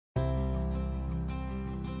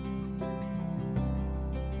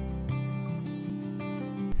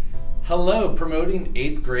Hello, promoting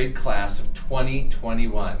 8th grade class of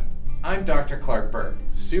 2021. I'm Dr. Clark Burke,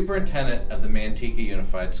 Superintendent of the Manteca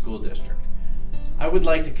Unified School District. I would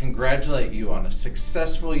like to congratulate you on a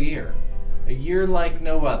successful year, a year like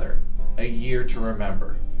no other, a year to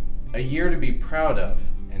remember, a year to be proud of,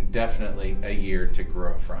 and definitely a year to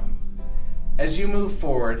grow from. As you move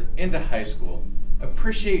forward into high school,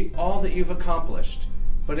 appreciate all that you've accomplished,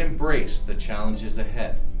 but embrace the challenges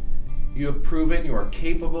ahead. You have proven you are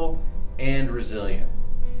capable and resilient.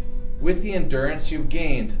 With the endurance you've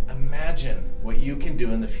gained, imagine what you can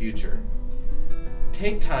do in the future.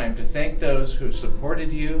 Take time to thank those who have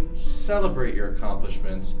supported you, celebrate your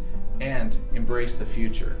accomplishments, and embrace the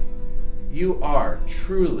future. You are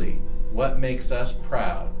truly what makes us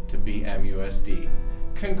proud to be MUSD.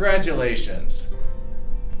 Congratulations!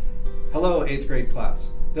 Hello, 8th grade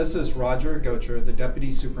class. This is Roger Gocher, the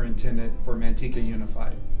Deputy Superintendent for Manteca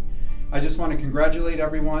Unified. I just want to congratulate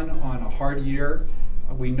everyone on a hard year.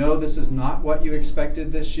 We know this is not what you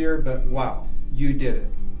expected this year, but wow, you did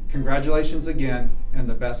it. Congratulations again, and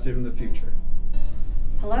the best in the future.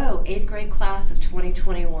 Hello, 8th grade class of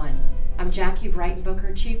 2021. I'm Jackie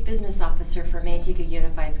Breitenbooker, Chief Business Officer for Manteca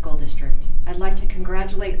Unified School District. I'd like to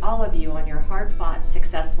congratulate all of you on your hard-fought,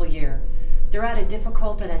 successful year. Throughout a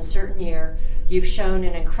difficult and uncertain year, you've shown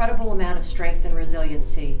an incredible amount of strength and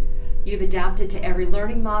resiliency. You've adapted to every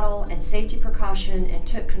learning model and safety precaution and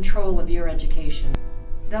took control of your education.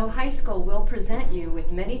 Though high school will present you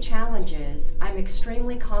with many challenges, I'm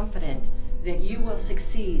extremely confident that you will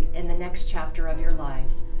succeed in the next chapter of your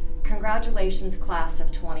lives. Congratulations, class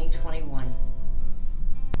of 2021.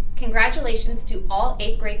 Congratulations to all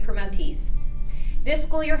 8th grade promotees. This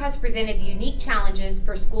school year has presented unique challenges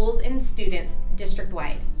for schools and students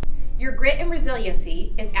district-wide. Your grit and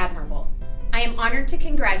resiliency is admirable. I am honored to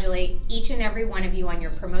congratulate each and every one of you on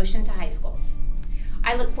your promotion to high school.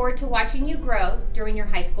 I look forward to watching you grow during your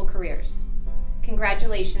high school careers.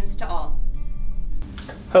 Congratulations to all.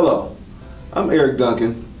 Hello, I'm Eric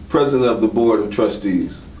Duncan, President of the Board of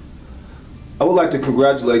Trustees. I would like to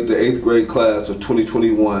congratulate the 8th grade class of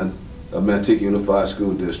 2021 of Manteca Unified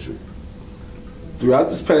School District. Throughout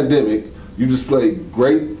this pandemic, you displayed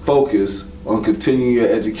great focus on continuing your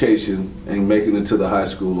education and making it to the high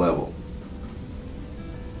school level.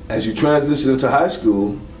 As you transition into high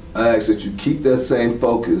school, I ask that you keep that same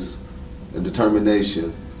focus and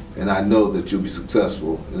determination, and I know that you'll be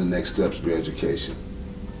successful in the next steps of your education.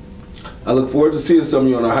 I look forward to seeing some of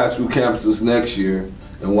you on our high school campuses next year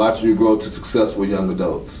and watching you grow to successful young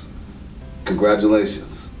adults.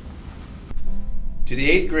 Congratulations. To the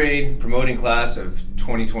 8th grade promoting class of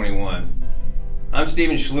 2021, I'm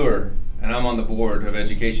Stephen Schluer, and I'm on the Board of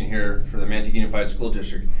Education here for the Manteca Unified School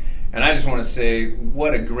District. And I just want to say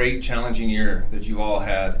what a great challenging year that you all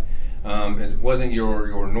had. It wasn't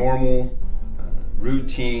your normal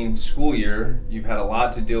routine school year. You've had a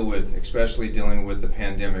lot to deal with, especially dealing with the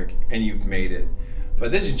pandemic, and you've made it.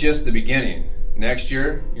 But this is just the beginning. Next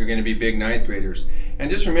year, you're going to be big 9th graders. And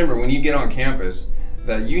just remember, when you get on campus,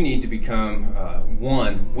 that you need to become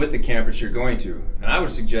one with the campus you're going to. And I would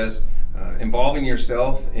suggest involving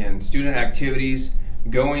yourself in student activities,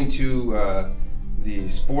 going to the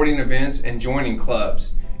sporting events, and joining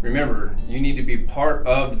clubs. Remember, you need to be part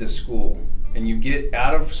of the school, and you get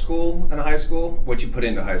out of school and high school what you put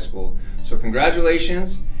into high school. So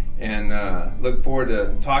congratulations, and look forward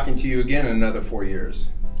to talking to you again in another 4 years.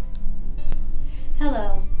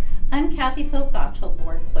 Hello, I'm Kathy Pope-Gottschall,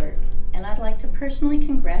 Board Clerk, and I'd like to personally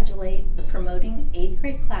congratulate the promoting 8th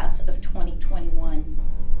grade class of 2021.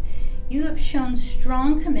 You have shown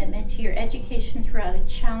strong commitment to your education throughout a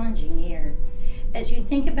challenging year. As you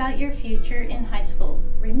think about your future in high school,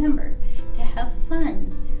 remember to have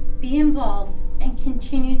fun, be involved, and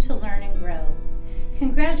continue to learn and grow.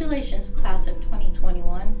 Congratulations, class of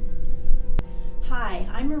 2021. Hi,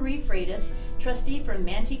 I'm Marie Freitas, trustee from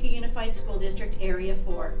Manteca Unified School District Area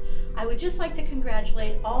 4. I would just like to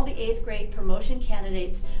congratulate all the 8th grade promotion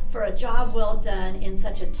candidates for a job well done in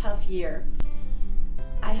such a tough year.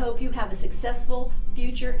 I hope you have a successful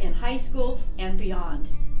future in high school and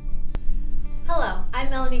beyond. Hello,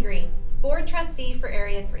 I'm Melanie Green, Board Trustee for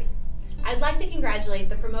Area 3. I'd like to congratulate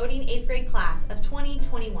the promoting 8th grade class of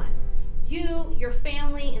 2021. You, your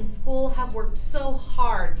family, and school have worked so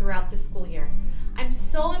hard throughout this school year. I'm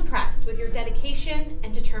so impressed with your dedication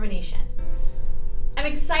and determination. I'm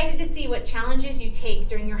excited to see what challenges you take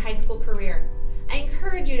during your high school career. I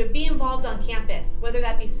encourage you to be involved on campus, whether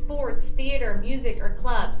that be sports, theater, music, or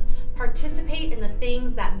clubs. Participate in the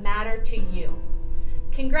things that matter to you.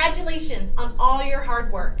 Congratulations on all your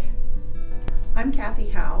hard work. I'm Kathy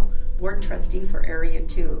Howe, Board Trustee for Area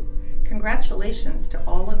 2. Congratulations to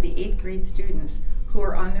all of the 8th grade students who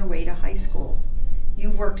are on their way to high school.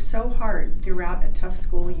 You've worked so hard throughout a tough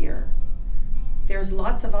school year. There's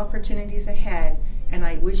lots of opportunities ahead, and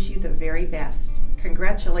I wish you the very best.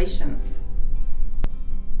 Congratulations.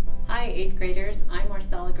 Hi 8th graders, I'm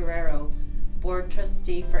Marcela Guerrero, Board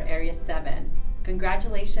Trustee for Area 7.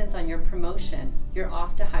 Congratulations on your promotion. You're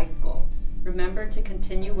off to high school. Remember to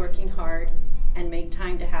continue working hard and make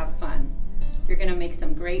time to have fun. You're going to make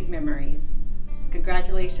some great memories.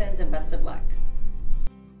 Congratulations and best of luck.